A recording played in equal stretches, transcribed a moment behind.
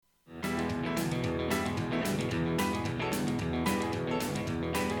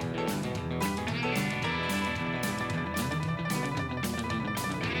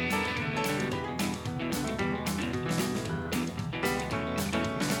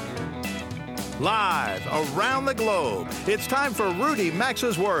Live around the globe, it's time for Rudy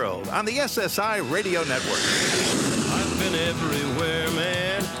Maxa's World on the SSI Radio Network. I've been everywhere,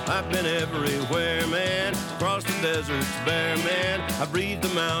 man. I've been everywhere, man. Across the deserts bare, man. I breathed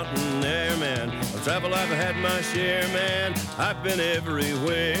the mountain air, man. Of travel I've had my share, man. I've been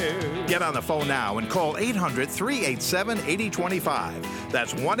everywhere. Get on the phone now and call 800-387-8025.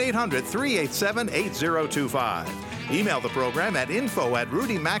 That's 1-800-387-8025. Email the program at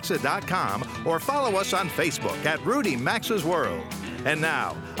info@rudymaxa.com or follow us on Facebook at Rudy Maxa's World. And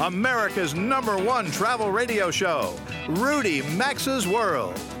now, America's #1 travel radio show, Rudy Maxa's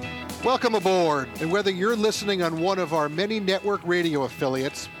World. Welcome aboard. And whether you're listening on one of our many network radio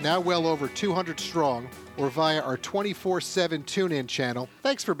affiliates, now well over 200 strong, or via our 24/7 tune-in channel,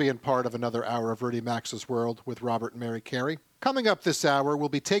 thanks for being part of another hour of Rudy Maxa's World with Robert and Mary Carey. Coming up this hour, we'll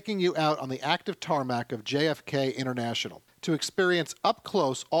be taking you out on the active tarmac of JFK International to experience up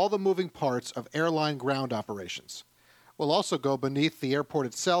close all the moving parts of airline ground operations. We'll also go beneath the airport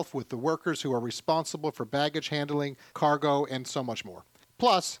itself with the workers who are responsible for baggage handling, cargo, and so much more.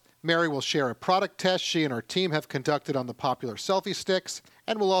 Plus, Mary will share a product test she and her team have conducted on the popular selfie sticks,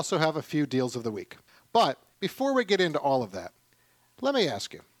 and we'll also have a few deals of the week. But before we get into all of that, let me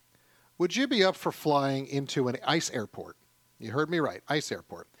ask you, would you be up for flying into an ICE airport? You heard me right, ICE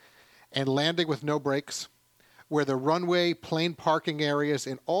airport, and landing with no brakes, where the runway, plane parking areas,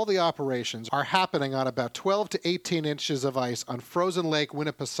 and all the operations are happening on about 12 to 18 inches of ice on frozen Lake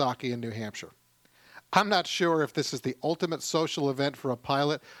Winnipesaukee in New Hampshire. I'm not sure if this is the ultimate social event for a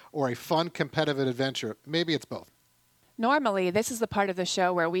pilot or a fun competitive adventure. Maybe it's both. Normally, this is the part of the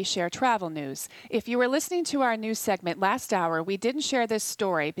show where we share travel news. If you were listening to our news segment last hour, we didn't share this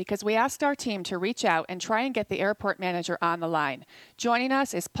story because we asked our team to reach out and try and get the airport manager on the line. Joining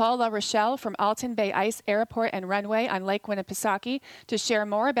us is Paul LaRochelle from Alton Bay Ice Airport and Runway on Lake Winnipesaukee to share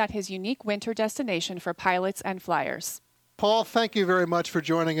more about his unique winter destination for pilots and flyers. Paul, thank you very much for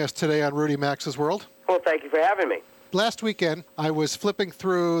joining us today on Rudy Maxa's World. Well, thank you for having me. Last weekend, I was flipping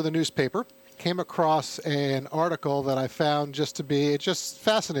through the newspaper, came across an article that I found it just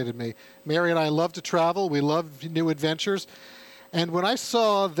fascinated me. Mary and I love to travel. We love new adventures. And when I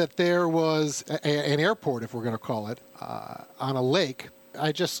saw that there was an airport, if we're going to call it, on a lake,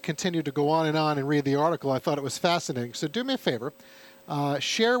 I just continued to go on and read the article. I thought it was fascinating. So do me a favor,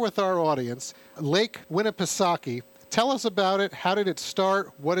 share with our audience Lake Winnipesaukee. Tell us about it. How did it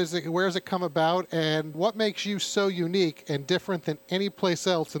start? What is it? Where has it come about? And what makes you so unique and different than any place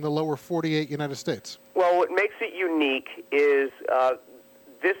else in the lower 48 United States? Well, what makes it unique is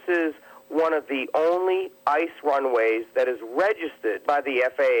this is one of the only ice runways that is registered by the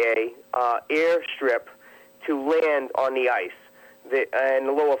FAA airstrip to land on the ice in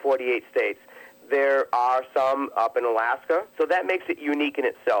the lower 48 states. There are some up in Alaska, so that makes it unique in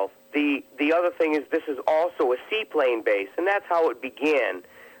itself. The other thing is this is also a seaplane base, and that's how it began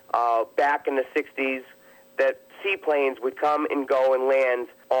back in the 60s, that seaplanes would come and go and land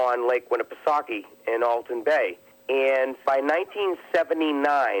on Lake Winnipesaukee in Alton Bay. And by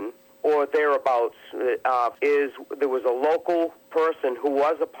 1979 or thereabouts, there was a local person who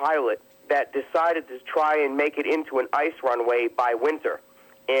was a pilot that decided to try and make it into an ice runway by winter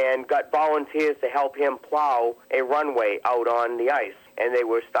and got volunteers to help him plow a runway out on the ice. And they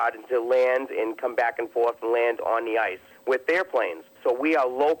were starting to land and come back and forth and land on the ice with their planes. So we are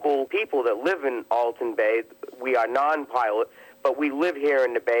local people that live in Alton Bay. We are non-pilot, but we live here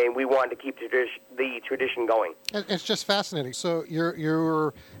in the Bay, and we want to keep the tradition going. It's just fascinating. So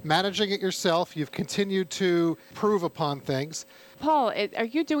you're managing it yourself. You've continued to improve upon things. Paul, are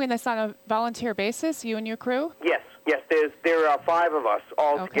you doing this on a volunteer basis, you and your crew? Yes. There are 5 of us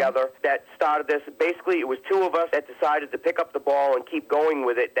all together that started this. Basically, it was 2 of us that decided to pick up the ball and keep going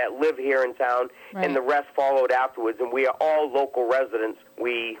with it that live here in town, right. And the rest followed afterwards, and we are all local residents.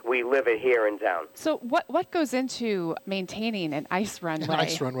 We live here in town. So what goes into maintaining an ice runway? An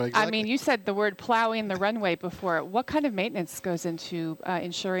ice runway, exactly. I mean, you said the word plowing the runway before. What kind of maintenance goes into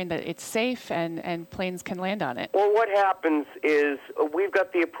ensuring that it's safe and planes can land on it? Well, what happens is we've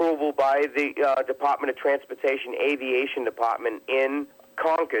got the approval by the Department of Transportation Aviation Department in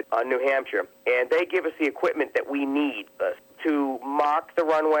Concord, New Hampshire, and they give us the equipment that we need to mark the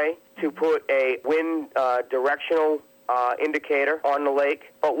runway, to put a wind directional indicator on the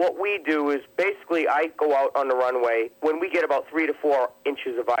lake. But what we do is basically I go out on the runway. When we get about 3 to 4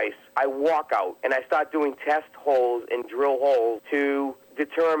 inches of ice, I walk out and I start doing test holes and drill holes to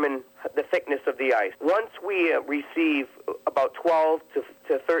determine the thickness of the ice. Once we receive about 12 to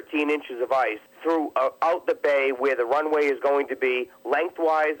 13 inches of ice, throughout the bay where the runway is going to be,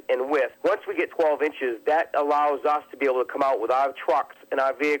 lengthwise and width. Once we get 12 inches, that allows us to be able to come out with our trucks and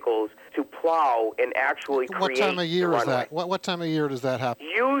our vehicles to plow and actually create What time of year the is runway. that? What time of year does that happen?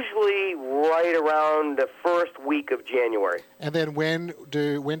 Usually right around the first week of January. And then when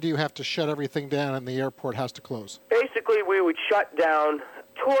do you have to shut everything down and the airport has to close? Basically, we would shut down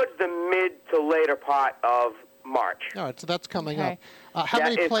towards the mid to later part of March. All right, so that's coming Okay. up. How That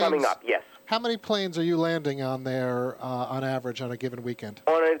many is planes? coming up, yes. How many planes are you landing on there on average on a given weekend?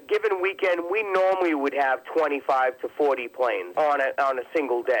 On a given weekend, we normally would have 25 to 40 planes on a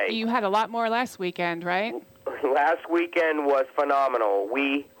single day. You had a lot more last weekend, right? Last weekend was phenomenal.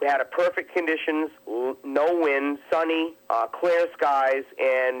 We had a perfect conditions, no wind, sunny, clear skies,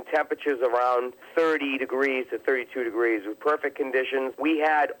 and temperatures around 30 degrees to 32 degrees with perfect conditions. We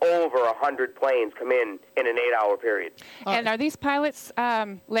had over 100 planes come in an 8-hour period. And are these pilots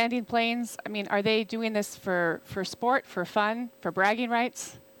landing planes? I mean, are they doing this for sport, for fun, for bragging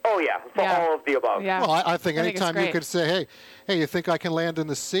rights? Oh, yeah, for Yeah. all of the above. Yeah. Well, I think I think it's anytime you great. could say, hey, you think I can land in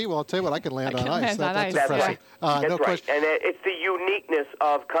the sea? Well, I'll tell you what, I can land I on can ice. land on ice. That's That's impressive. right. No That's right. question. And it's the uniqueness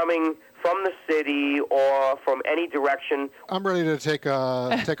of coming from the city or from any direction. I'm ready to take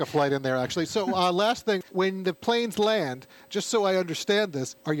a flight in there, actually. So last thing, when the planes land, just so I understand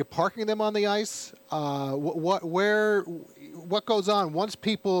this, are you parking them on the ice? What goes on? Once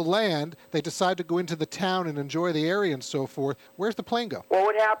people land, they decide to go into the town and enjoy the area and so forth. Where's the plane go? Well,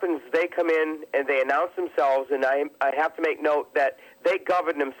 what happens, they come in and they announce themselves, and I have to make note that they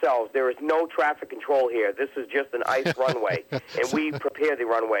govern themselves. There is no traffic control here. This is just an ice runway, and we prepare the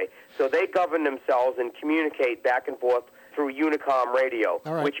runway. So they govern themselves and communicate back and forth through Unicom radio,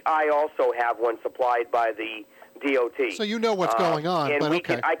 All right. which I also have one supplied by the DOT. So you know what's going on, and but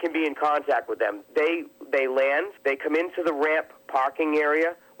okay. I can be in contact with them. They land, they come into the ramp parking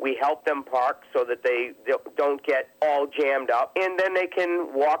area. We help them park so that they don't get all jammed up. And then they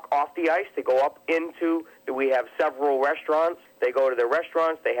can walk off the ice. They go up into, we have several restaurants. They go to their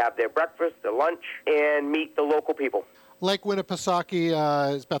restaurants. They have their breakfast, their lunch, and meet the local people. Lake Winnipesaukee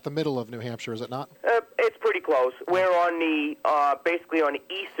is about the middle of New Hampshire, is it not? It's pretty close. We're on the, basically on the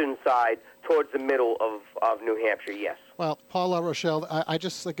eastern side towards the middle of New Hampshire, yes. Well, Paul LaRochelle, I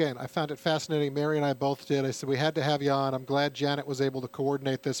found it fascinating. Mary and I both did. I said we had to have you on. I'm glad Janet was able to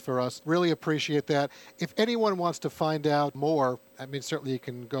coordinate this for us. Really appreciate that. If anyone wants to find out more, I mean, certainly you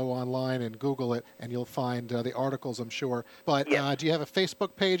can go online and Google it, and you'll find the articles, I'm sure. But Yes. Do you have a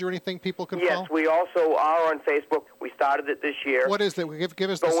Facebook page or anything people can follow? Yes, we also are on Facebook. We started it this year. What is it?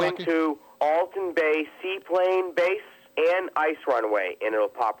 Give us the Go second. into Alton Bay Seaplane Base and Ice Runway, and it'll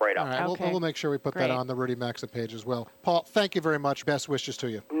pop right up. All right, Okay. we'll make sure we put Great. that on the Rudy Maxa page as well. Paul, thank you very much. Best wishes to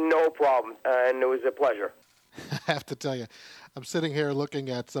you. No problem, and it was a pleasure. I have to tell you, I'm sitting here looking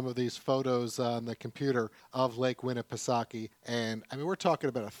at some of these photos on the computer of Lake Winnipesaukee, and I mean, we're talking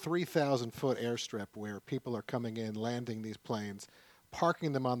about a 3,000-foot airstrip where people are coming in, landing these planes,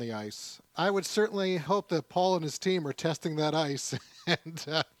 parking them on the ice. I would certainly hope that Paul and his team are testing that ice and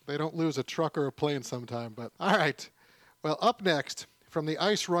they don't lose a truck or a plane sometime. But all right. Well, up next, from the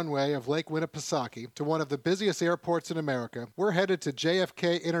ice runway of Lake Winnipesaukee to one of the busiest airports in America, we're headed to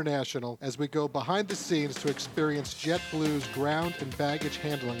JFK International as we go behind the scenes to experience JetBlue's ground and baggage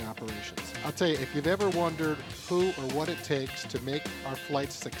handling operations. I'll tell you, if you've ever wondered who or what it takes to make our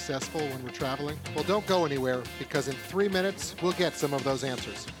flights successful when we're traveling, well, don't go anywhere, because in 3 minutes, we'll get some of those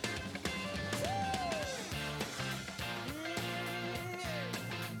answers.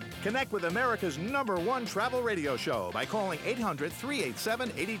 Connect with America's #1 travel radio show by calling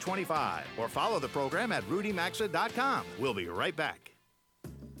 800-387-8025 or follow the program at rudymaxa.com. We'll be right back.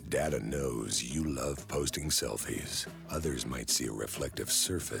 Data knows you love posting selfies. Others might see a reflective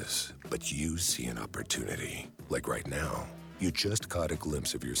surface, but you see an opportunity. Like right now. You just caught a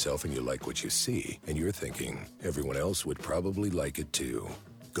glimpse of yourself and you like what you see, and you're thinking, everyone else would probably like it too.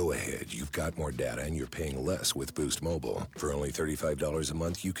 Go ahead, you've got more data and you're paying less with Boost Mobile. For only $35 a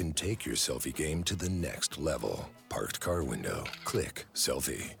month, you can take your selfie game to the next level. Parked car window, click,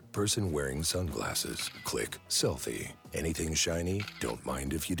 selfie. Person wearing sunglasses, click, selfie. Anything shiny, don't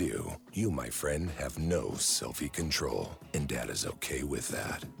mind if you do. You, my friend, have no selfie control, and Data's okay with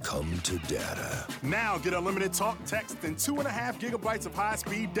that. Come to Data. Now get unlimited talk, text, and 2.5 gigabytes of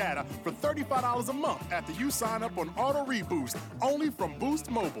high-speed data for $35 a month after you sign up on Auto Reboost, only from Boost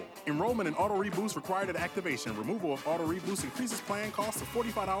Mobile. Enrollment in Auto Reboost required at activation. Removal of Auto Reboost increases plan costs to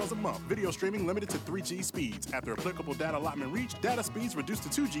 $45 a month. Video streaming limited to 3G speeds. After applicable data allotment reached, data speeds reduced to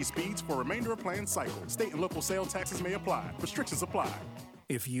 2G speeds for remainder of plan cycle. State and local sale taxes may apply. Restrictions apply.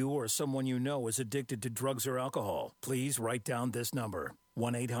 If you or someone you know is addicted to drugs or alcohol, please write down this number,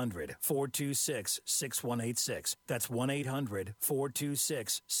 1-800-426-6186. That's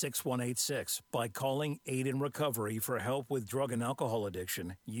 1-800-426-6186. By calling Aid in Recovery for help with drug and alcohol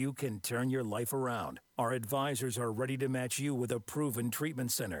addiction, you can turn your life around. Our advisors are ready to match you with a proven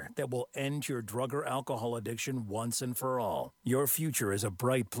treatment center that will end your drug or alcohol addiction once and for all. Your future is a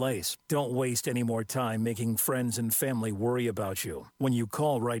bright place. Don't waste any more time making friends and family worry about you. When you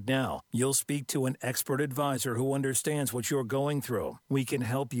call right now, you'll speak to an expert advisor who understands what you're going through. We can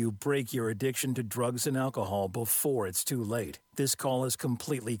help you break your addiction to drugs and alcohol before it's too late. This call is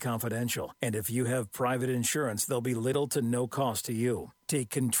completely confidential, and if you have private insurance, there'll be little to no cost to you. Take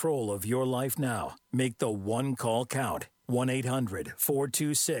control of your life now. Make the one call count.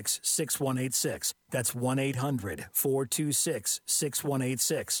 1-800-426-6186. That's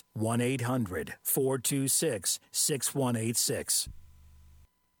 1-800-426-6186. 1-800-426-6186.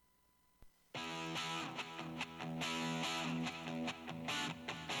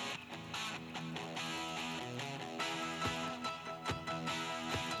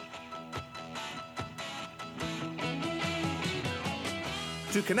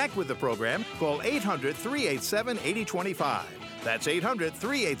 To connect with the program, call 800-387-8025. That's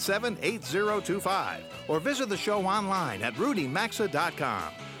 800-387-8025. Or visit the show online at rudymaxa.com.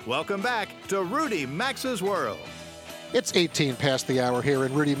 Welcome back to Rudy Maxa's World. It's 18 past the hour here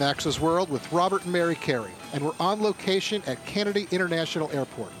in Rudy Maxa's World with Robert and Mary Carey, and we're on location at Kennedy International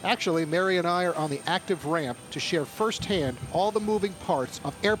Airport. Actually, Mary and I are on the active ramp to share firsthand all the moving parts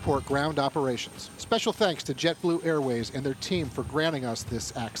of airport ground operations. Special thanks to JetBlue Airways and their team for granting us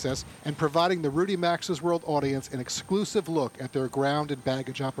this access and providing the Rudy Maxa's World audience an exclusive look at their ground and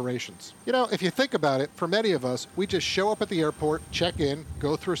baggage operations. You know, if you think about it, for many of us, we just show up at the airport, check in,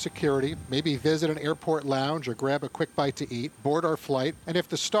 go through security, maybe visit an airport lounge or grab a quick bite to eat, board our flight, and if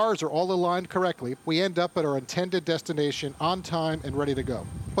the stars are all aligned correctly, we end up at our intended destination on time and ready to go.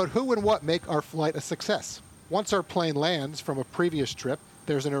 But who and what make our flight a success? Once our plane lands from a previous trip,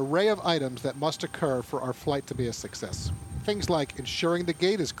 there's an array of items that must occur for our flight to be a success. Things like ensuring the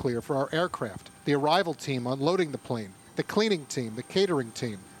gate is clear for our aircraft, the arrival team unloading the plane, the cleaning team, the catering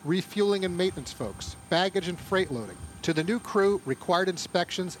team, refueling and maintenance folks, baggage and freight loading. To the new crew, required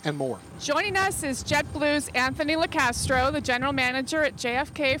inspections, and more. Joining us is JetBlue's Anthony LaCastro, the General Manager at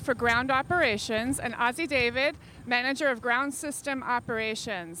JFK for Ground Operations, and Ozzie David, Manager of Ground System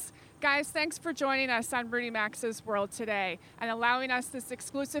Operations. Guys, thanks for joining us on Rudy Maxa's World today and allowing us this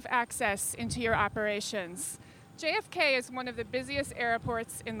exclusive access into your operations. JFK is one of the busiest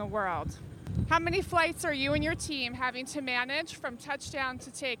airports in the world. How many flights are you and your team having to manage from touchdown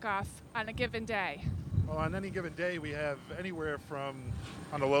to takeoff on a given day? Well, on any given day, we have anywhere from,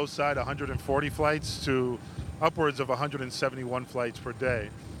 on the low side, 140 flights to upwards of 171 flights per day,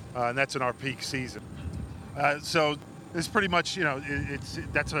 and that's in our peak season. So it's pretty much,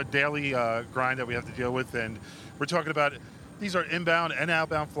 that's a daily grind that we have to deal with, and we're talking about, these are inbound and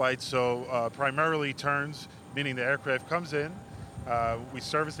outbound flights, so primarily turns, meaning the aircraft comes in, we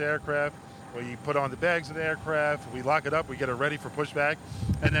service the aircraft, we put on the bags of the aircraft, we lock it up, we get it ready for pushback,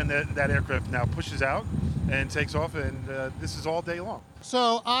 and then that aircraft now pushes out and takes off, and this is all day long.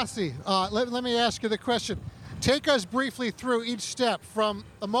 So, Ozzie, let me ask you the question. Take us briefly through each step from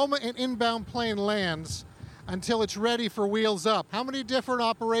the moment an inbound plane lands until it's ready for wheels up. How many different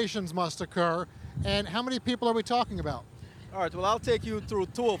operations must occur, and how many people are we talking about? All right, well, I'll take you through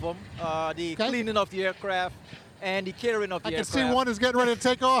two of them, the cleaning of the aircraft and the catering of the aircraft. I can see one is getting ready to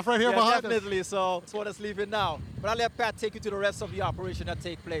take off right here behind definitely. So that's what is leaving now. But I'll let Pat take you to the rest of the operation that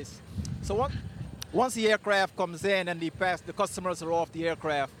take place. So once the aircraft comes in and the customers are off the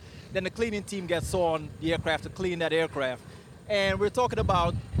aircraft, then the cleaning team gets on the aircraft to clean that aircraft. And we're talking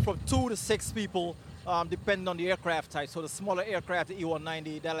about from 2 to 6 people, depending on the aircraft type. So the smaller aircraft, the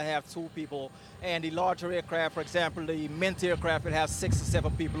E190, that'll have 2 people. And the larger aircraft, for example, the Mint aircraft, it has 6 to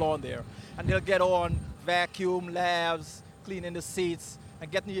 7 people on there. And they'll get on vacuum, labs, cleaning the seats, and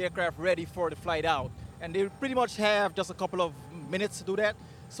getting the aircraft ready for the flight out. And they pretty much have just a couple of minutes to do that.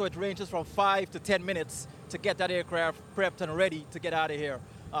 So it ranges from 5 to 10 minutes to get that aircraft prepped and ready to get out of here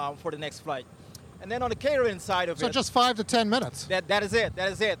for the next flight. And then on the catering side of it... So just 5 to 10 minutes? That is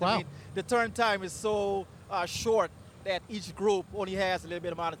it. Wow. I mean, the turn time is so short that each group only has a little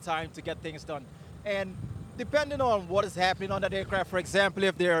bit amount of time to get things done. And depending on what is happening on that aircraft, for example,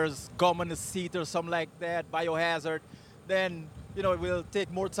 if there's gum on the seat or something like that, biohazard, then it will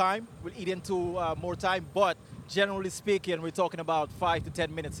take more time. We'll eat into more time. But generally speaking, we're talking about 5 to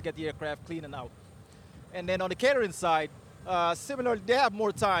 10 minutes to get the aircraft clean and out. And then on the catering side, similarly, they have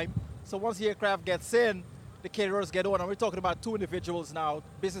more time. So once the aircraft gets in, the caterers get on, and we're talking about 2 individuals now,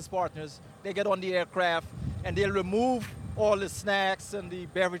 business partners. They get on the aircraft, and they'll remove all the snacks and the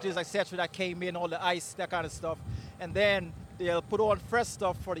beverages, etc. that came in, all the ice, that kind of stuff. And then they'll put on fresh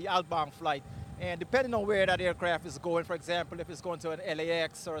stuff for the outbound flight. And depending on where that aircraft is going, for example, if it's going to an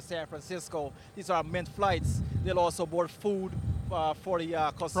LAX or a San Francisco, these are mint flights. They'll also board food for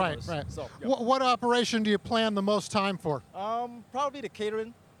the customers. Right. So, What operation do you plan the most time for? Probably the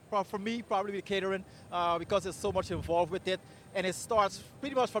catering. For me, probably the catering because there's so much involved with it. And it starts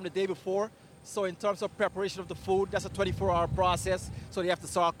pretty much from the day before. So in terms of preparation of the food, that's a 24-hour process. So they have to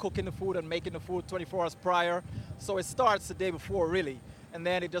start cooking the food and making the food 24 hours prior. So it starts the day before, really. And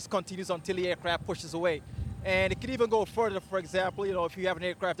then it just continues until the aircraft pushes away. And it can even go further. For example, if you have an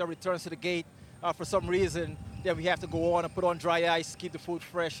aircraft that returns to the gate for some reason, then we have to go on and put on dry ice, keep the food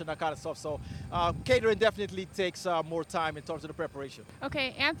fresh and that kind of stuff. So catering definitely takes more time in terms of the preparation.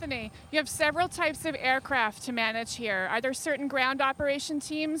 Okay, Anthony, you have several types of aircraft to manage here. Are there certain ground operation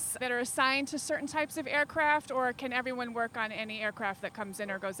teams that are assigned to certain types of aircraft, or can everyone work on any aircraft that comes in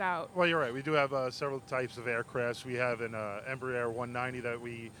or goes out? Well, you're right. We do have several types of aircrafts. We have an Embraer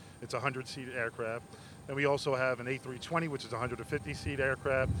 190 it's a 100-seat aircraft. And we also have an A320, which is a 150-seat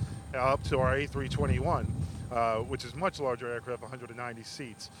aircraft, up to our A321, which is much larger aircraft, 190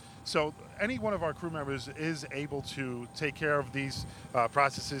 seats. So any one of our crew members is able to take care of these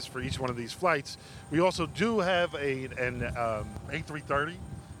processes for each one of these flights. We also do have an A330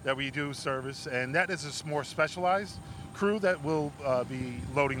 that we do service, and that is a more specialized crew that will be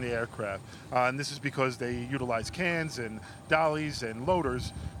loading the aircraft. And this is because they utilize cans and dollies and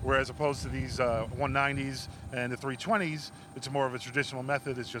loaders, whereas opposed to these 190s and the 320s, it's more of a traditional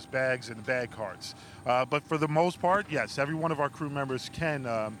method. It's just bags and bag carts. But for the most part, yes, every one of our crew members can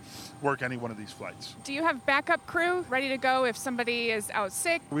work any one of these flights. Do you have backup crew ready to go if somebody is out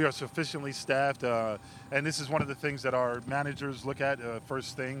sick? We are sufficiently staffed, and this is one of the things that our managers look at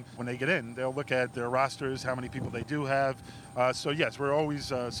first thing when they get in. They'll look at their rosters, how many people they do have. So yes, we're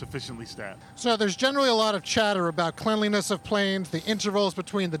always sufficiently staffed. So there's generally a lot of chatter about cleanliness of planes, the intervals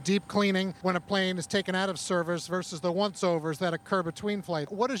between the deep cleaning when a plane is taken out of service versus the once-overs that occur between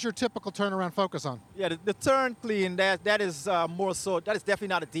flights. What does your typical turnaround focus on? Yeah, the turn clean, that is more so, that is definitely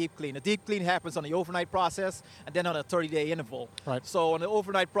not a deep clean. The deep clean happens on the overnight process and then on a 30-day interval. Right. So on the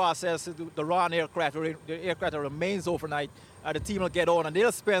overnight process, the RON aircraft, the aircraft that remains overnight, the team will get on and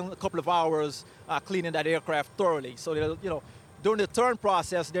they'll spend a couple of hours cleaning that aircraft thoroughly. So they'll, during the turn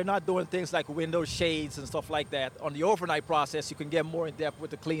process, they're not doing things like window shades and stuff like that. On the overnight process, you can get more in depth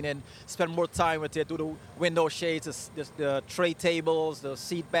with the cleaning, spend more time with it, do the window shades, the tray tables, the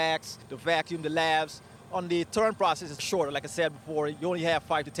seat backs, the vacuum, the labs. On the turn process, it's shorter. Like I said before, you only have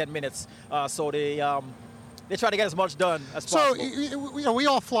 5 to 10 minutes. So they try to get as much done as possible. So, we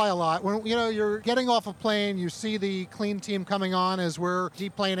all fly a lot. When, you're getting off a plane, you see the clean team coming on as we're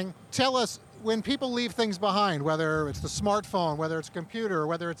deplaning. Tell us, when people leave things behind, whether it's the smartphone, whether it's a computer,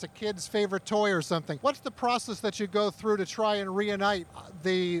 whether it's a kid's favorite toy or something, what's the process that you go through to try and reunite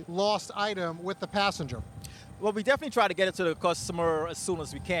the lost item with the passenger? Well, we definitely try to get it to the customer as soon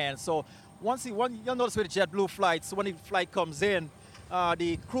as we can. So you'll notice with the JetBlue flights, when the flight comes in,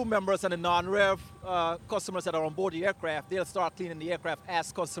 the crew members and the non-rev customers that are on board the aircraft, they'll start cleaning the aircraft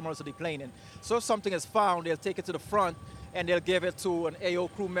as customers are deplaning. So if something is found, they'll take it to the front and they'll give it to an AO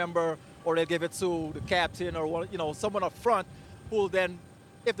crew member, or they'll give it to the captain or someone up front who will then,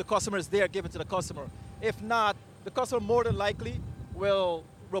 if the customer is there, give it to the customer. If not, the customer more than likely will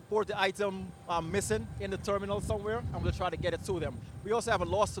report the item missing in the terminal somewhere, and we'll try to get it to them. We also have a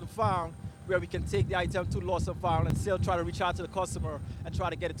lost and found where we can take the item to lost and found and still try to reach out to the customer and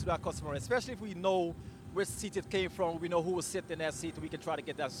try to get it to that customer, especially if we know which seat it came from, we know who was sitting in that seat, we can try to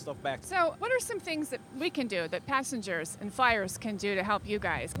get that stuff back. So what are some things that we can do, that passengers and flyers can do to help you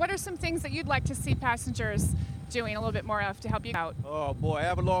guys? What are some things that you'd like to see passengers doing a little bit more of to help you out? Oh boy, I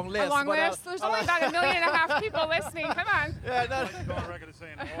have a long list. A long list? There's only about 1.5 million people listening. Come on. Yeah, I can go on record as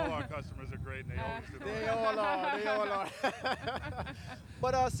saying all our customers are great and they always do. They all are.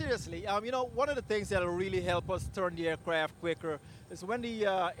 But seriously, one of the things that will really help us turn the aircraft quicker is when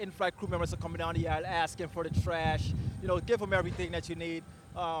the in-flight crew members are coming down the aisle asking for the trash, give them everything that you need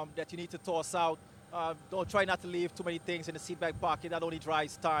to toss out. Don't try not to leave too many things in the seat back pocket. That only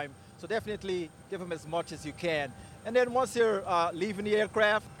drives time. So definitely give them as much as you can. And then once you're leaving the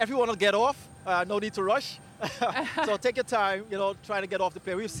aircraft, everyone will get off. No need to rush. So take your time, trying to get off the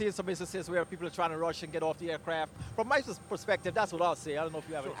plane. We've seen some instances where people are trying to rush and get off the aircraft. From my perspective, that's what I'll say. I don't know if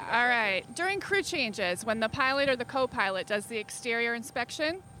you have it. All right. During crew changes, when the pilot or the co-pilot does the exterior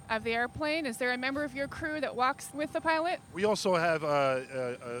inspection, of the airplane? Is there a member of your crew that walks with the pilot? We also have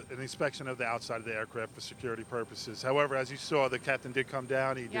an inspection of the outside of the aircraft for security purposes. However, as you saw, the captain did come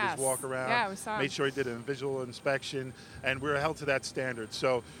down. He did his walk around, made sure he did a visual inspection, and we're held to that standard.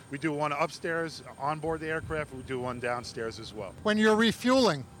 So we do one upstairs on board the aircraft. We do one downstairs as well. When you're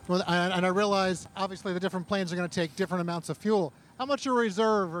refueling, and I realize obviously the different planes are going to take different amounts of fuel, how much of a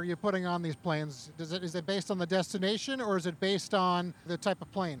reserve are you putting on these planes? Is it based on the destination, or is it based on the type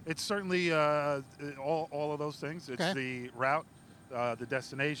of plane? It's certainly all of those things. It's the route, the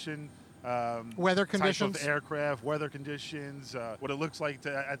destination, weather conditions, type of aircraft, weather conditions, what it looks like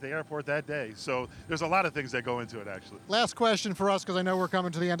at the airport that day. So there's a lot of things that go into it, actually. Last question for us, because I know we're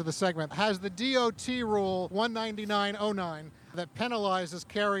coming to the end of the segment. Has the DOT rule 19909 that penalizes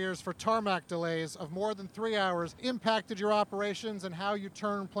carriers for tarmac delays of more than 3 hours impacted your operations and how you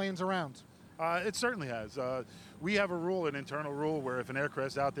turn planes around? It certainly has. We have a rule, an internal rule, where if an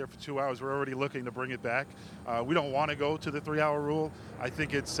aircraft's out there for 2 hours, we're already looking to bring it back. We don't want to go to the 3-hour rule. I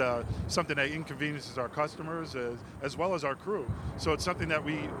think it's something that inconveniences our customers as well as our crew. So it's something that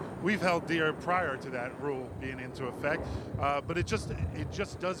we've held dear prior to that rule being into effect. But it just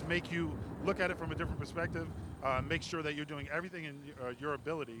does make you look at it from a different perspective. Make sure that you're doing everything in your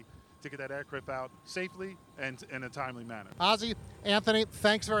ability to get that aircraft out safely and in a timely manner. Ozzie, Anthony,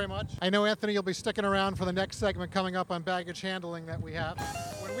 thanks very much. I know, Anthony, you'll be sticking around for the next segment coming up on baggage handling that we have.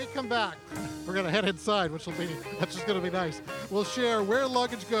 When we come back, we're going to head inside, that's just going to be nice. We'll share where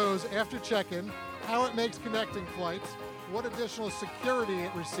luggage goes after check-in, how it makes connecting flights, what additional security it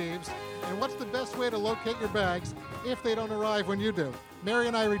receives, and what's the best way to locate your bags if they don't arrive when you do. Mary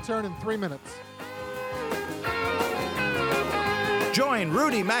and I return in 3 minutes. Join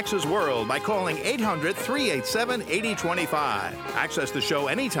Rudy Maxa's World by calling 800-387-8025. Access the show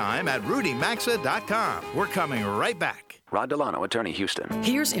anytime at rudymaxa.com. We're coming right back. Rod Delano, Attorney, Houston.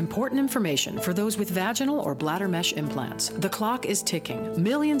 Here's important information for those with vaginal or bladder mesh implants. The clock is ticking.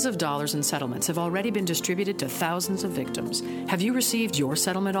 Millions of dollars in settlements have already been distributed to thousands of victims. Have you received your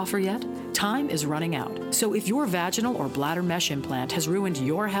settlement offer yet? Time is running out. So if your vaginal or bladder mesh implant has ruined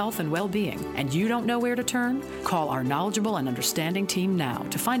your health and well-being and you don't know where to turn, call our knowledgeable and understanding team now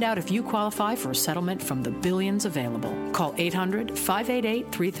to find out if you qualify for a settlement from the billions available. Call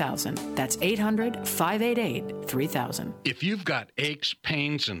 800-588-3000. That's 800-588-3000. If you've got aches,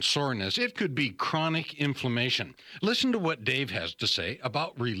 pains, and soreness, it could be chronic inflammation. Listen to what Dave has to say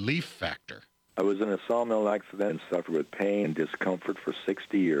about Relief Factor. I was in a sawmill accident and suffered with pain and discomfort for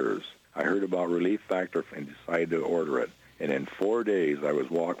 60 years. I heard about Relief Factor and decided to order it. And in 4 days, I was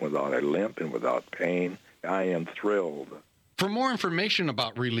walking without a limp and without pain. I am thrilled. For more information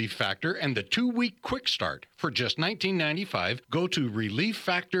about Relief Factor and the 2-week quick start for just $19.95, go to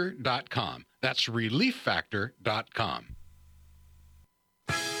ReliefFactor.com. That's ReliefFactor.com.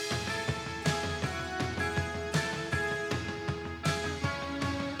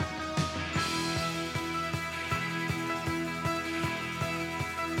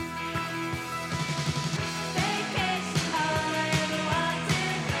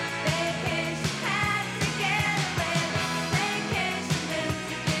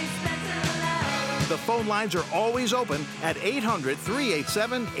 The phone lines are always open at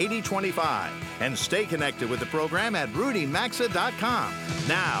 800-387-8025. And stay connected with the program at rudymaxa.com.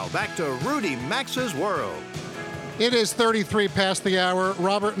 Now, back to Rudy Maxa's World. It is 33 past the hour.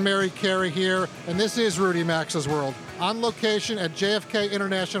 Robert and Mary Carey here, and this is Rudy Maxa's World, on location at JFK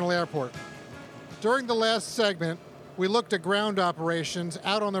International Airport. During the last segment, we looked at ground operations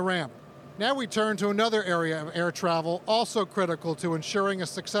out on the ramp. Now we turn to another area of air travel, also critical to ensuring a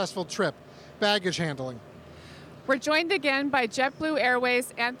successful trip: baggage handling. We're joined again by JetBlue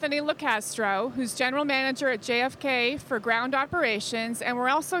Airways' Anthony LoCastro, who's general manager at JFK for ground operations, and we're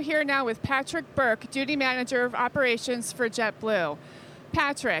also here now with Patrick Burke, duty manager of operations for JetBlue.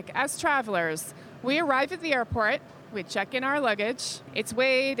 Patrick, as travelers, we arrive at the airport, we check in our luggage, it's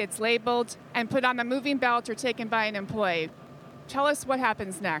weighed, it's labeled, and put on a moving belt or taken by an employee. Tell us what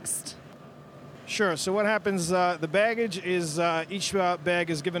happens next. Sure. So what happens, the baggage is, each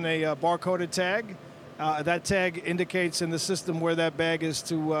bag is given a barcoded tag. That tag indicates in the system where that bag is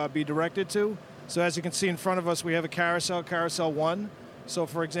to be directed to. So as you can see in front of us, we have a carousel, Carousel 1. So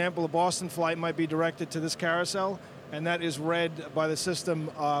for example, a Boston flight might be directed to this carousel, and that is read by the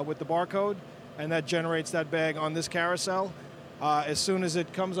system with the barcode, and that generates that bag on this carousel. As soon as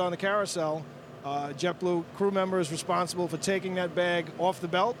it comes on the carousel, JetBlue crew member is responsible for taking that bag off the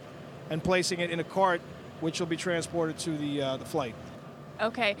belt and placing it in a cart, which will be transported to the flight.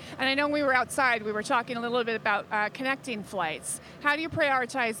 Okay, and I know when we were outside, we were talking a little bit about connecting flights. How do you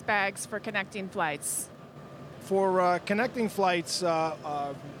prioritize bags for connecting flights? For connecting flights,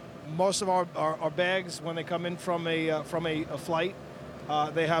 most of our bags, when they come in from a flight,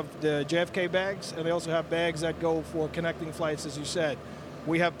 they have the JFK bags, and they also have bags that go for connecting flights, as you said.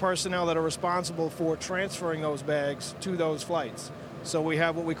 We have personnel that are responsible for transferring those bags to those flights. So we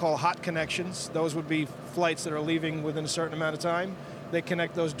have what we call hot connections. Those would be flights that are leaving within a certain amount of time. They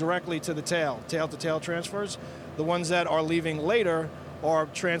connect those directly to the tail-to-tail transfers. The ones that are leaving later are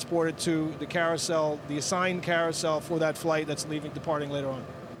transported to the carousel, the assigned carousel for that flight that's departing later on.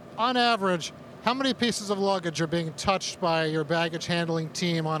 On average, how many pieces of luggage are being touched by your baggage handling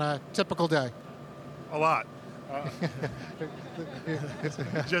team on a typical day? A lot.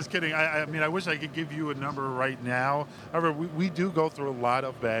 Just kidding. I mean, I wish I could give you a number right now. However, we do go through a lot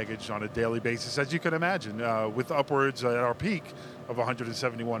of baggage on a daily basis, as you can imagine, with upwards at our peak of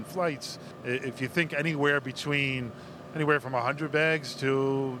 171 flights. If you think anywhere from 100 bags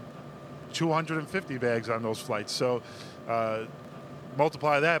to 250 bags on those flights. So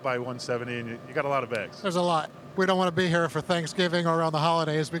multiply that by 170 and you got a lot of bags. There's a lot. We don't want to be here for Thanksgiving or around the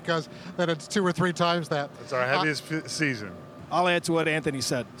holidays because then it's 2 or 3 times that. It's our heaviest season. I'll add to what Anthony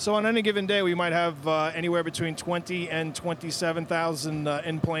said. So on any given day, we might have anywhere between 20 and 27,000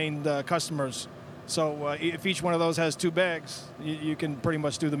 in-plane customers. So if each one of those has 2 bags, you can pretty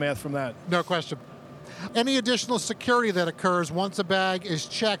much do the math from that. No question. Any additional security that occurs once a bag is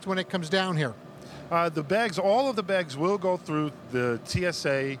checked when it comes down here? All of the bags will go through the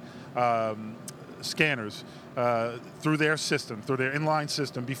TSA scanners through their system, through their inline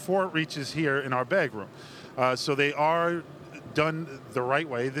system, before it reaches here in our bag room. So they are done the right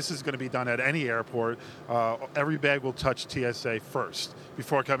way. This is going to be done at any airport. Every bag will touch TSA first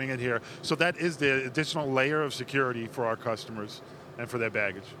before coming in here. So that is the additional layer of security for our customers and for their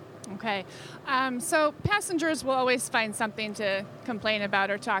baggage. Okay. So passengers will always find something to complain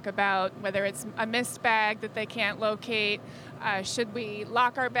about or talk about, whether it's a missed bag that they can't locate. Should we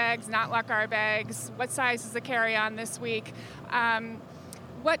lock our bags, not lock our bags? What size is the carry-on this week?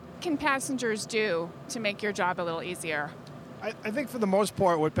 What can passengers do to make your job a little easier? I think for the most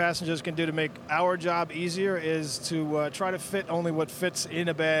part, what passengers can do to make our job easier is to try to fit only what fits in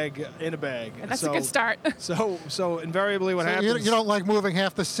a bag. That's a good start. So invariably, what happens? You don't like moving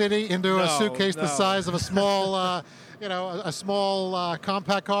half the city into a suitcase the size of a small,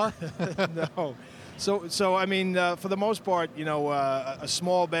 compact car. No. So I mean, for the most part, a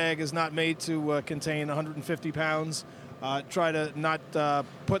small bag is not made to contain 150 pounds. Try to not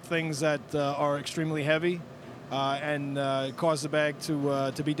put things that are extremely heavy. And cause the bag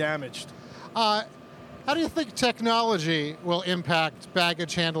to be damaged. How do you think technology will impact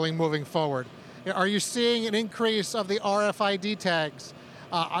baggage handling moving forward? Are you seeing an increase of the RFID tags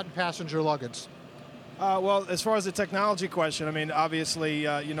on passenger luggage? Well, as far as the technology question, I mean, obviously,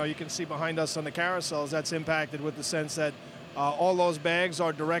 you can see behind us on the carousels, that's impacted with the sense that all those bags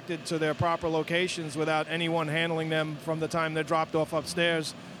are directed to their proper locations without anyone handling them from the time they're dropped off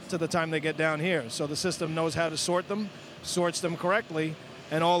upstairs to the time they get down here. So the system knows how to sort them, sorts them correctly,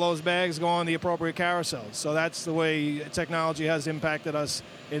 and all those bags go on the appropriate carousels. So that's the way technology has impacted us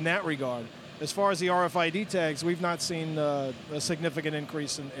in that regard. As far as the RFID tags, we've not seen a significant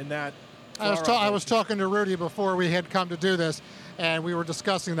increase in that. I was talking to Rudy before we had come to do this, and we were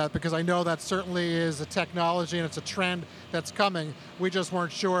discussing that because I know that certainly is a technology and it's a trend that's coming. We just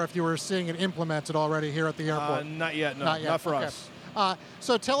weren't sure if you were seeing it implemented already here at the airport. Not yet, no. Not for us.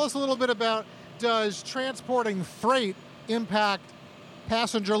 So tell us a little bit about, does transporting freight impact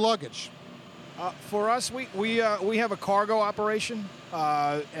passenger luggage? For us, we have a cargo operation,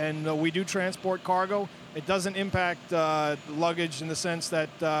 and we do transport cargo. It doesn't impact luggage in the sense that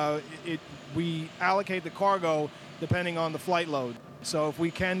we allocate the cargo depending on the flight load. So if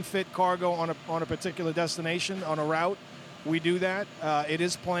we can fit cargo on a particular destination, on a route, we do that. It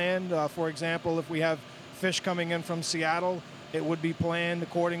is planned. For example, if we have fish coming in from Seattle, it would be planned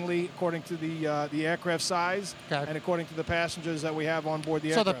accordingly, according to the aircraft size and according to the passengers that we have on board the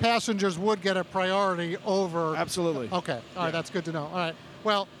aircraft. So the passengers would get a priority over... Absolutely. Okay. All right, that's good to know. All right.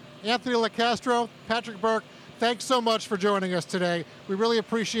 Well, Anthony LoCastro, Patrick Burke, thanks so much for joining us today. We really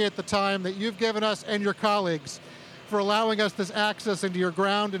appreciate the time that you've given us and your colleagues for allowing us this access into your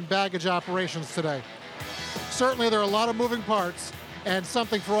ground and baggage operations today. Certainly there are a lot of moving parts and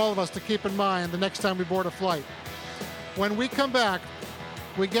something for all of us to keep in mind the next time we board a flight. When we come back,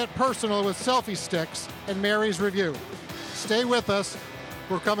 we get personal with selfie sticks and Mary's review. Stay with us.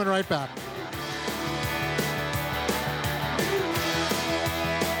 We're coming right back.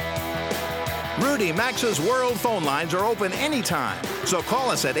 Rudy Maxa's World phone lines are open anytime, so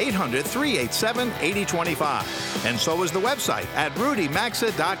call us at 800-387-8025. And so is the website at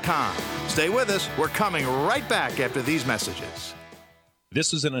rudymaxa.com. Stay with us. We're coming right back after these messages.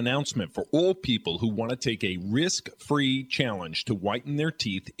 This is an announcement for all people who want to take a risk-free challenge to whiten their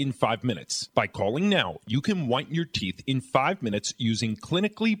teeth in 5 minutes. By calling now, you can whiten your teeth in 5 minutes using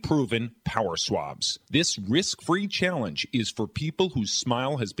clinically proven power swabs. This risk-free challenge is for people whose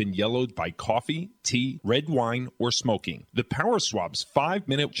smile has been yellowed by coffee, tea, red wine, or smoking. The Power Swabs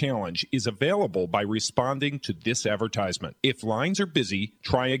 5-minute challenge is available by responding to this advertisement. If lines are busy,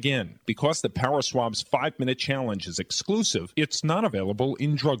 try again. Because the Power Swabs 5-minute challenge is exclusive, it's not available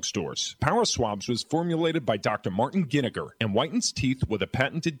in drugstores. Power Swabs was formulated by Dr. Martin Ginniger and whitens teeth with a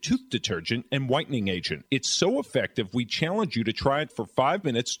patented tooth detergent and whitening agent. It's so effective, we challenge you to try it for 5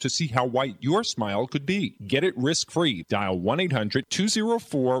 minutes to see how white your smile could be. Get it risk-free. Dial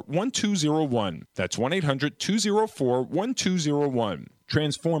 1-800-204-1201. That's 1-800-204-1201.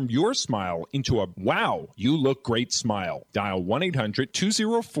 Transform your smile into a wow, you look great smile. Dial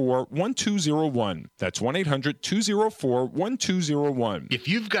 1-800-204-1201. That's 1-800-204-1201. If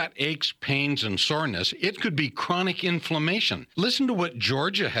you've got aches, pains, and soreness, it could be chronic inflammation. Listen to what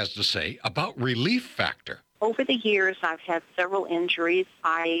Georgia has to say about Relief Factor. Over the years, I've had several injuries.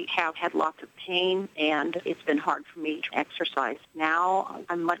 I have had lots of pain, and it's been hard for me to exercise. Now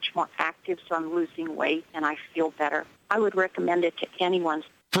I'm much more active, so I'm losing weight, and I feel better. I would recommend it to anyone.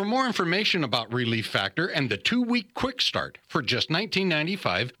 For more information about Relief Factor and the 2-week quick start for just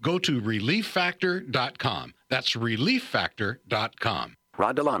 $19.95, go to ReliefFactor.com. That's ReliefFactor.com.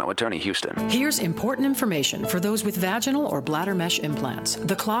 Rod Delano, Attorney, Houston. Here's important information for those with vaginal or bladder mesh implants.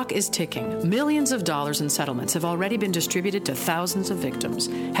 The clock is ticking. Millions of dollars in settlements have already been distributed to thousands of victims.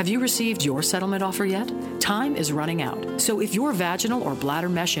 Have you received your settlement offer yet? Time is running out. So if your vaginal or bladder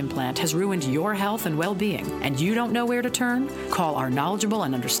mesh implant has ruined your health and well-being and you don't know where to turn, call our knowledgeable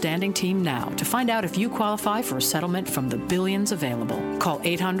and understanding team now to find out if you qualify for a settlement from the billions available. Call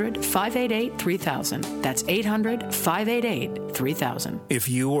 800-588-3000. That's 800-588-3000. If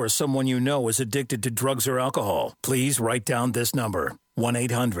you or someone you know is addicted to drugs or alcohol, please write down this number.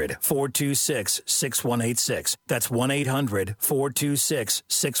 1-800-426-6186. That's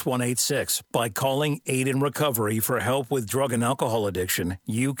 1-800-426-6186. By calling Aid in Recovery for help with drug and alcohol addiction,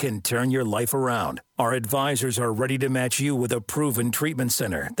 you can turn your life around. Our advisors are ready to match you with a proven treatment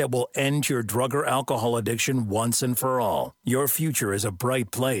center that will end your drug or alcohol addiction once and for all. Your future is a bright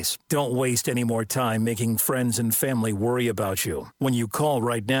place. Don't waste any more time making friends and family worry about you. When you call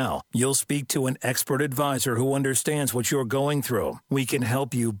right now, you'll speak to an expert advisor who understands what you're going through. We can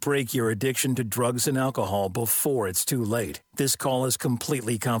help you break your addiction to drugs and alcohol before it's too late. This call is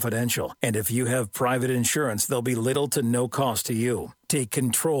completely confidential, and if you have private insurance, there'll be little to no cost to you. Take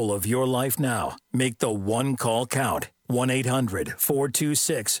control of your life now. Make the one call count.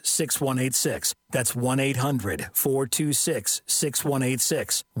 1-800-426-6186. That's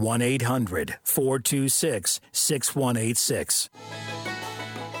 1-800-426-6186. 1-800-426-6186.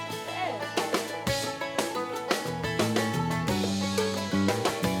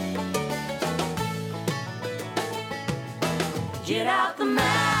 Get out the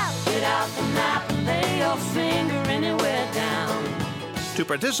map, and lay your finger anywhere down. To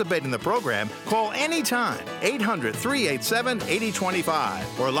participate in the program, call anytime,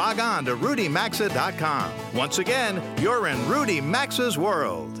 800-387-8025, or log on to RudyMaxa.com. Once again, you're in Rudy Maxa's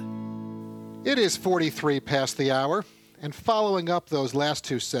world. It is 43 past the hour, and following up those last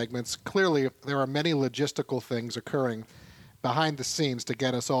two segments, clearly there are many logistical things occurring behind the scenes to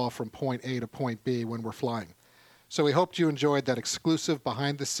get us all from point A to point B when we're flying. So we hoped you enjoyed that exclusive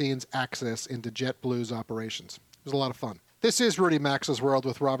behind-the-scenes access into JetBlue's operations. It was a lot of fun. This is Rudy Maxa's World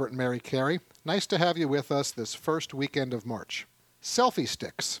with Robert and Mary Carey. Nice to have you with us this first weekend of March. Selfie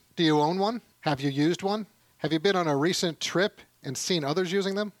sticks. Do you own one? Have you used one? Have you been on a recent trip and seen others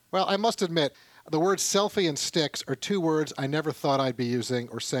using them? Well, I must admit, the words selfie and sticks are two words I never thought I'd be using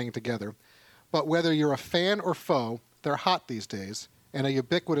or saying together. But whether you're a fan or foe, they're hot these days, and a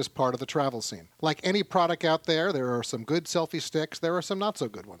ubiquitous part of the travel scene. Like any product out there, there are some good selfie sticks, there are some not so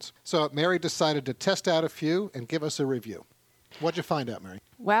good ones. So Mary decided to test out a few and give us a review. What'd you find out, Mary?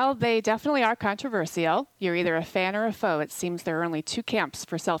 Well, they definitely are controversial. You're either a fan or a foe. It seems there are only two camps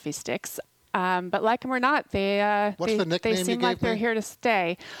for selfie sticks. But like them or not, they seem like they're here to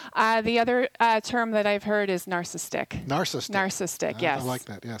stay. The other term that I've heard is narcissistic. Narcissistic, yes. I like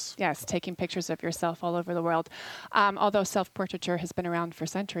that, yes. Yes, taking pictures of yourself all over the world. Although self-portraiture has been around for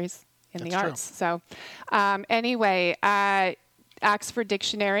centuries in the arts. True. So anyway, Oxford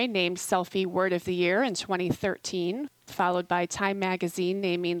Dictionary named selfie word of the year in 2013, followed by Time Magazine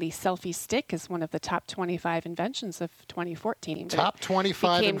naming the selfie stick as one of the top 25 inventions of 2014. Top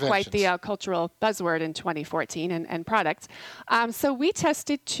 25 became inventions. Quite the cultural buzzword in 2014 and product. So we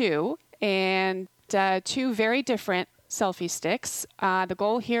tested two, and 2 very different selfie sticks. The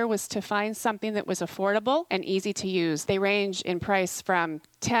goal here was to find something that was affordable and easy to use. They range in price from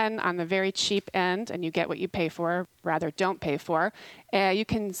 $10 on the very cheap end, and you get what you pay for, rather don't pay for. You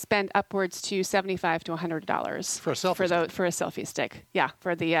can spend upwards to $75 to $100 for a selfie stick. For a selfie stick. Yeah,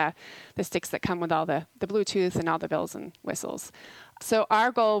 for the sticks that come with all the Bluetooth and all the bells and whistles. So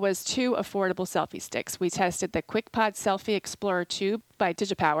our goal was 2 affordable selfie sticks. We tested the QuickPod Selfie Explorer 2 by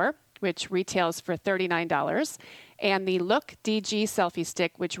DigiPower, which retails for $39, and the Look DG Selfie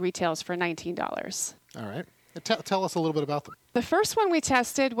Stick, which retails for $19. All right. Tell us a little bit about them. The first one we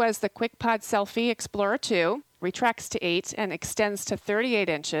tested was the QuickPod Selfie Explorer 2. Retracts to 8 and extends to 38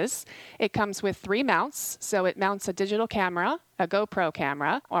 inches. It comes with 3 mounts, so it mounts a digital camera, a GoPro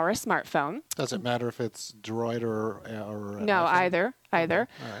camera, or a smartphone. Does it matter if it's Droid or no, either. All right.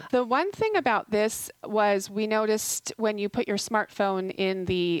 The one thing about this was we noticed when you put your smartphone in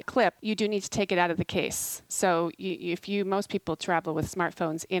the clip, you do need to take it out of the case. So most people travel with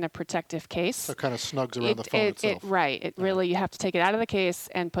smartphones in a protective case. So it kind of snugs around the phone itself. You have to take it out of the case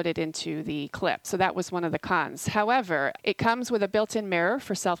and put it into the clip. So that was one of the cons. However, it comes with a built-in mirror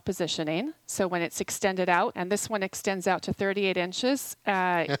for self-positioning. So when it's extended out, and this one extends out to 38 inches,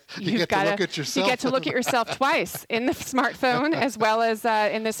 you get to look at yourself twice in the smartphone as well as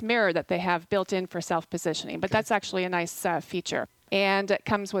in this mirror that they have built in for self-positioning. But that's actually a nice feature. And it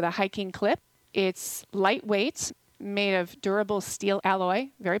comes with a hiking clip. It's lightweight, made of durable steel alloy,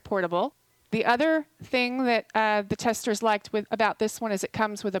 very portable. The other thing that the testers liked about this one is it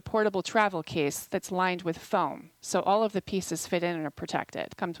comes with a portable travel case that's lined with foam. So all of the pieces fit in and are protected.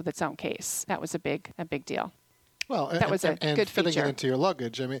 It comes with its own case. That was a big deal. Well, that was a good fitting feature. it into your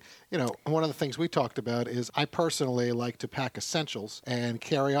luggage. I mean, one of the things we talked about is I personally like to pack essentials and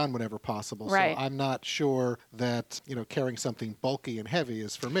carry on whenever possible. Right. So I'm not sure that carrying something bulky and heavy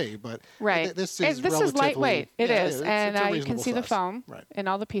is for me. But this is lightweight. It is, and it's you can see the size. foam, Right. and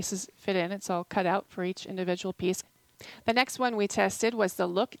all the pieces fit in. It's all cut out for each individual piece. The next one we tested was the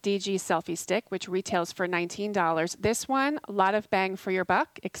Look DG Selfie Stick, which retails for $19. This one, a lot of bang for your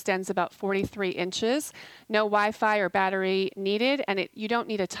buck, extends about 43 inches. No Wi-Fi or battery needed, and you don't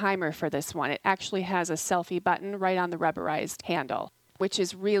need a timer for this one. It actually has a selfie button right on the rubberized handle, which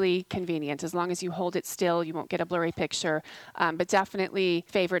is really convenient. As long as you hold it still, you won't get a blurry picture. But definitely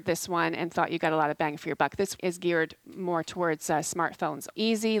favored this one and thought you got a lot of bang for your buck. This is geared more towards smartphones.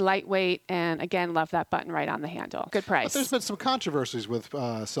 Easy, lightweight, and again, love that button right on the handle. Good price. But there's been some controversies with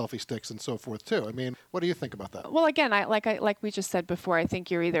selfie sticks and so forth, too. I mean, what do you think about that? Well, again, like we just said before, I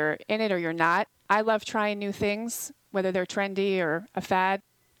think you're either in it or you're not. I love trying new things, whether they're trendy or a fad.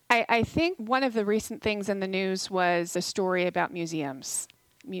 I think one of the recent things in the news was a story about museums.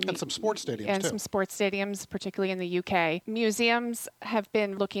 And some sports stadiums, and too. some sports stadiums, particularly in the UK. Museums have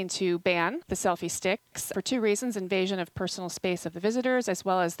been looking to ban the selfie sticks for 2 reasons: invasion of personal space of the visitors, as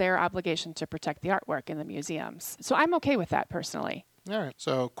well as their obligation to protect the artwork in the museums. So I'm okay with that, personally. All right.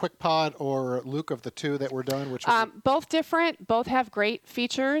 So QuickPod or Luke, of the 2 that were done, which both different, both have great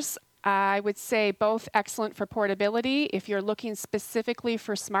features. I would say both excellent for portability. If you're looking specifically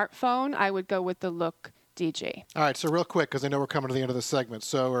for smartphone, I would go with the Look DG. All right, so real quick, because I know we're coming to the end of the segment.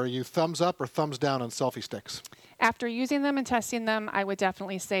 So are you thumbs up or thumbs down on selfie sticks? After using them and testing them, I would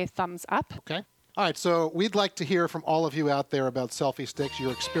definitely say thumbs up. Okay. All right, so we'd like to hear from all of you out there about selfie sticks,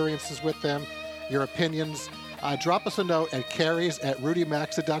 your experiences with them, your opinions. Drop us a note at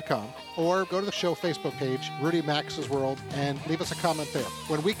carries@rudymaxa.com or go to the show Facebook page, Rudy Maxa's World, and leave us a comment there.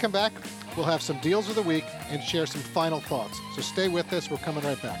 When we come back, we'll have some deals of the week and share some final thoughts. So stay with us. We're coming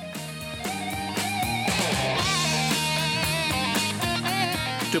right back.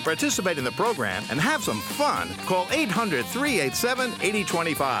 To participate in the program and have some fun, call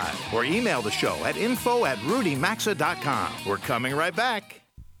 800-387-8025 or email the show at info@rudymaxa.com. We're coming right back.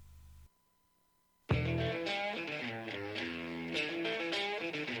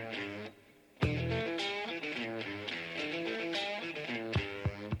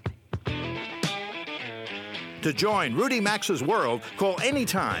 To join Rudy Maxa's World, call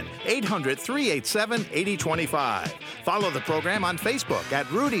anytime, 800-387-8025. Follow the program on Facebook at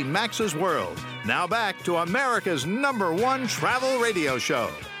Rudy Maxa's World. Now back to America's #1 travel radio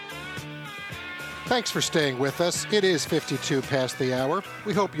show. Thanks for staying with us. It is 52 past the hour.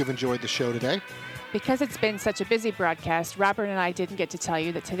 We hope you've enjoyed the show today. Because it's been such a busy broadcast, Robert and I didn't get to tell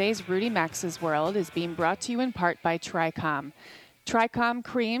you that today's Rudy Maxa's World is being brought to you in part by Tricom. Tricom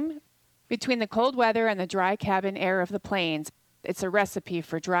Cream. Between the cold weather and the dry cabin air of the plains, it's a recipe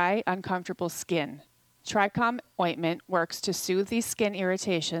for dry, uncomfortable skin. Tricom ointment works to soothe these skin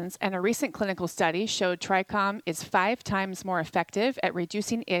irritations, and a recent clinical study showed Tricom is 5 times more effective at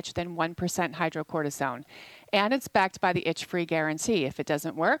reducing itch than 1% hydrocortisone. And it's backed by the itch-free guarantee. If it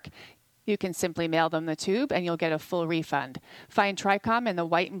doesn't work, you can simply mail them the tube and you'll get a full refund. Find Tricom in the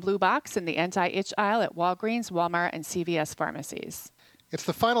white and blue box in the anti-itch aisle at Walgreens, Walmart, and CVS pharmacies. It's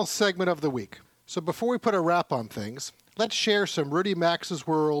the final segment of the week. So before we put a wrap on things, let's share some Rudy Max's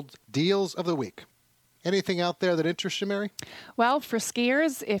World deals of the week. Anything out there that interests you, Mary? Well, for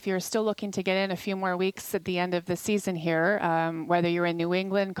skiers, if you're still looking to get in a few more weeks at the end of the season here, whether you're in New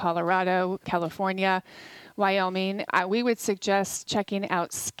England, Colorado, California, Wyoming, we would suggest checking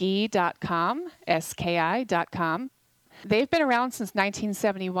out ski.com, ski.com. They've been around since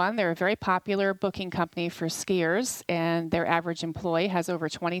 1971. They're a very popular booking company for skiers, and their average employee has over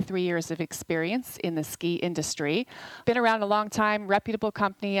 23 years of experience in the ski industry. Been around a long time, reputable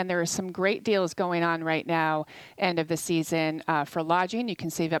company, and there are some great deals going on right now, end of the season. For lodging, you can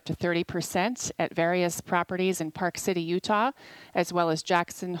save up to 30% at various properties in Park City, Utah, as well as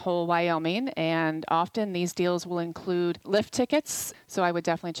Jackson Hole, Wyoming, and often these deals will include lift tickets, so I would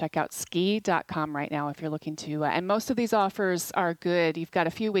definitely check out ski.com right now if you're looking to, and most of these offers are good. You've got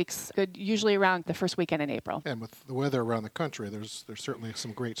a few weeks, good, usually around the first weekend in April. And with the weather around the country, there's certainly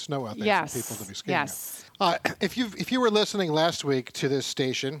some great snow out there yes. for people to be skiing. Yes. If you were listening last week to this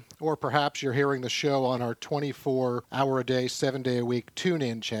station, or perhaps you're hearing the show on our 24-hour-a-day, 7-day-a-week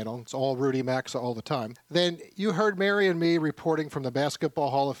tune-in channel, it's all Rudy Maxa all the time, then you heard Mary and me reporting from the Basketball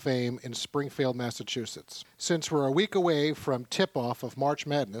Hall of Fame in Springfield, Massachusetts. Since we're a week away from tip-off of March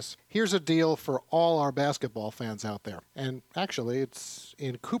Madness, here's a deal for all our basketball fans out there. And actually, it's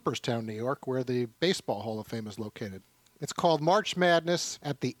in Cooperstown, New York, where the Baseball Hall of Fame is located. It's called March Madness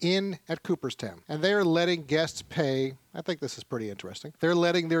at the Inn at Cooperstown. And they're letting guests pay, I think this is pretty interesting, they're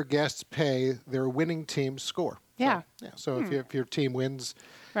letting their guests pay their winning team's score. Yeah. So if your team wins,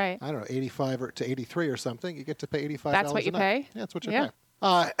 right, I don't know, 85 to 83 or something, you get to pay $85 That's what you a night. pay? Yeah, that's what you pay.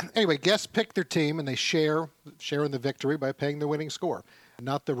 Anyway, guests pick their team and they share in the victory by paying the winning score,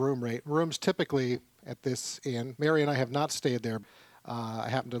 not the room rate. Rooms typically at this inn, Mary and I have not stayed there. I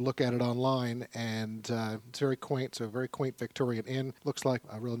happened to look at it online, and it's very quaint. It's a very quaint Victorian inn. Looks like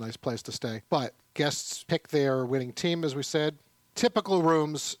a real nice place to stay. But guests pick their winning team, as we said. Typical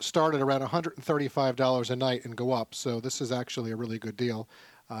rooms start at around $135 a night and go up, so this is actually a really good deal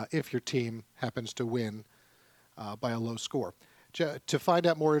if your team happens to win by a low score. To find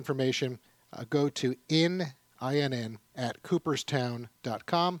out more information, go to inn at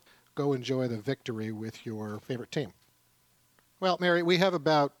cooperstown.com. Go enjoy the victory with your favorite team. Well, Mary, we have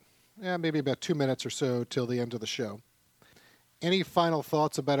maybe about 2 minutes or so till the end of the show. Any final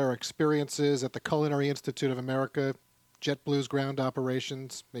thoughts about our experiences at the Culinary Institute of America, JetBlue's ground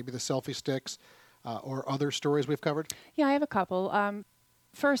operations, maybe the selfie sticks, or other stories we've covered? Yeah, I have a couple.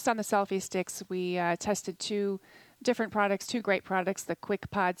 First, on the selfie sticks, we tested 2 different products, 2 great products, the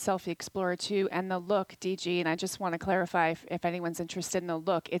QuickPod Selfie Explorer 2 and the Look DG. And I just want to clarify if anyone's interested in the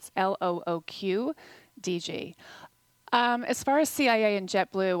Look, it's LOOQ DG. As far as CIA and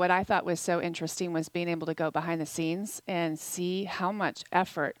JetBlue, what I thought was so interesting was being able to go behind the scenes and see how much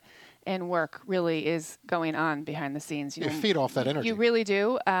effort and work really is going on behind the scenes. You feed off that energy. You really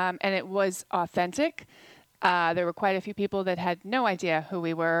do, and it was authentic. There were quite a few people that had no idea who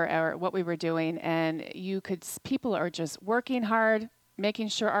we were or what we were doing, and people are just working hard, making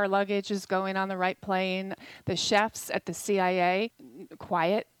sure our luggage is going on the right plane. The chefs at the CIA,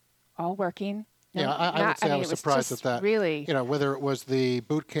 quiet, all working. Yeah, I would say I was surprised at that. Really, whether it was the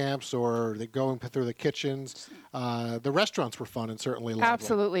boot camps or the going through the kitchens, the restaurants were fun and certainly lively.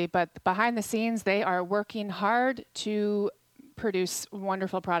 Absolutely, but behind the scenes, they are working hard to produce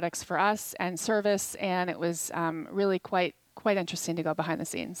wonderful products for us and service, and it was really quite interesting to go behind the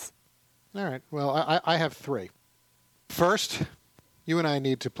scenes. All right. Well, I have 3. First, you and I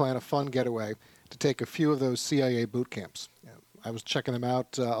need to plan a fun getaway to take a few of those CIA boot camps. I was checking them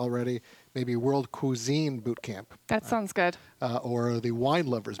out already. Maybe World Cuisine Boot Camp. That sounds good. Or the Wine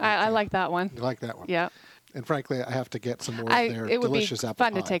Lovers Boot Camp. I like that one. You like that one? Yeah. And frankly, I have to get some more of their delicious apple pie.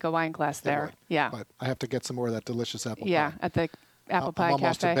 It would be fun to take a wine class there. Yeah. But I have to get some more of that delicious apple pie. Yeah, at the Apple Pie Cafe. I'm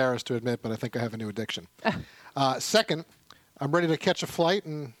almost embarrassed to admit, but I think I have a new addiction. Second, I'm ready to catch a flight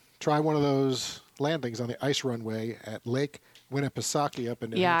and try one of those landings on the ice runway at Lake Winnipesaukee up in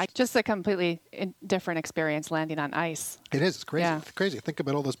New Hampshire. Yeah, just a completely different experience landing on ice. It is. It's crazy. Yeah. It's crazy. Think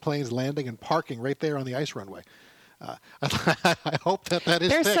about all those planes landing and parking right there on the ice runway. I hope that is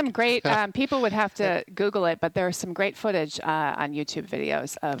There's thick. some great, people would have to Google it, but there's some great footage on YouTube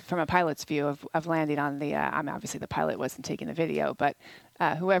videos from a pilot's view of landing on the, obviously the pilot wasn't taking the video, but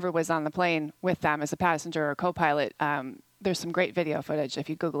whoever was on the plane with them as a passenger or co-pilot, there's some great video footage if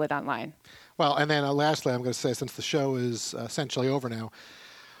you Google it online. Well, and then lastly, I'm going to say, since the show is essentially over now,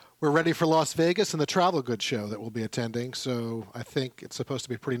 we're ready for Las Vegas and the Travel Goods Show that we'll be attending. So I think it's supposed to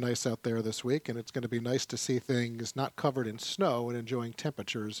be pretty nice out there this week, and it's going to be nice to see things not covered in snow and enjoying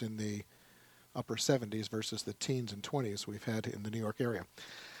temperatures in the upper 70s versus the teens and 20s we've had in the New York area.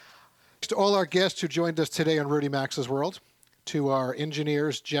 To all our guests who joined us today on Rudy Maxa's World, to our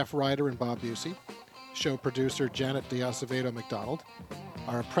engineers Jeff Ryder and Bob Busey, show producer Janet D'Acevedo McDonald,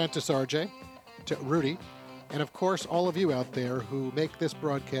 our apprentice RJ, to Rudy, and of course all of you out there who make this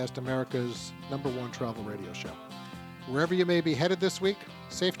broadcast America's #1 travel radio show. Wherever you may be headed this week,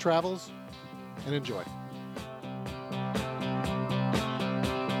 safe travels and enjoy.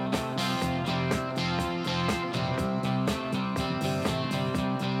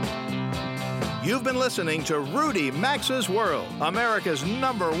 You've been listening to Rudy Maxa's World, America's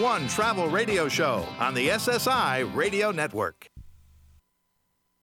 #1 travel radio show on the SSI Radio Network.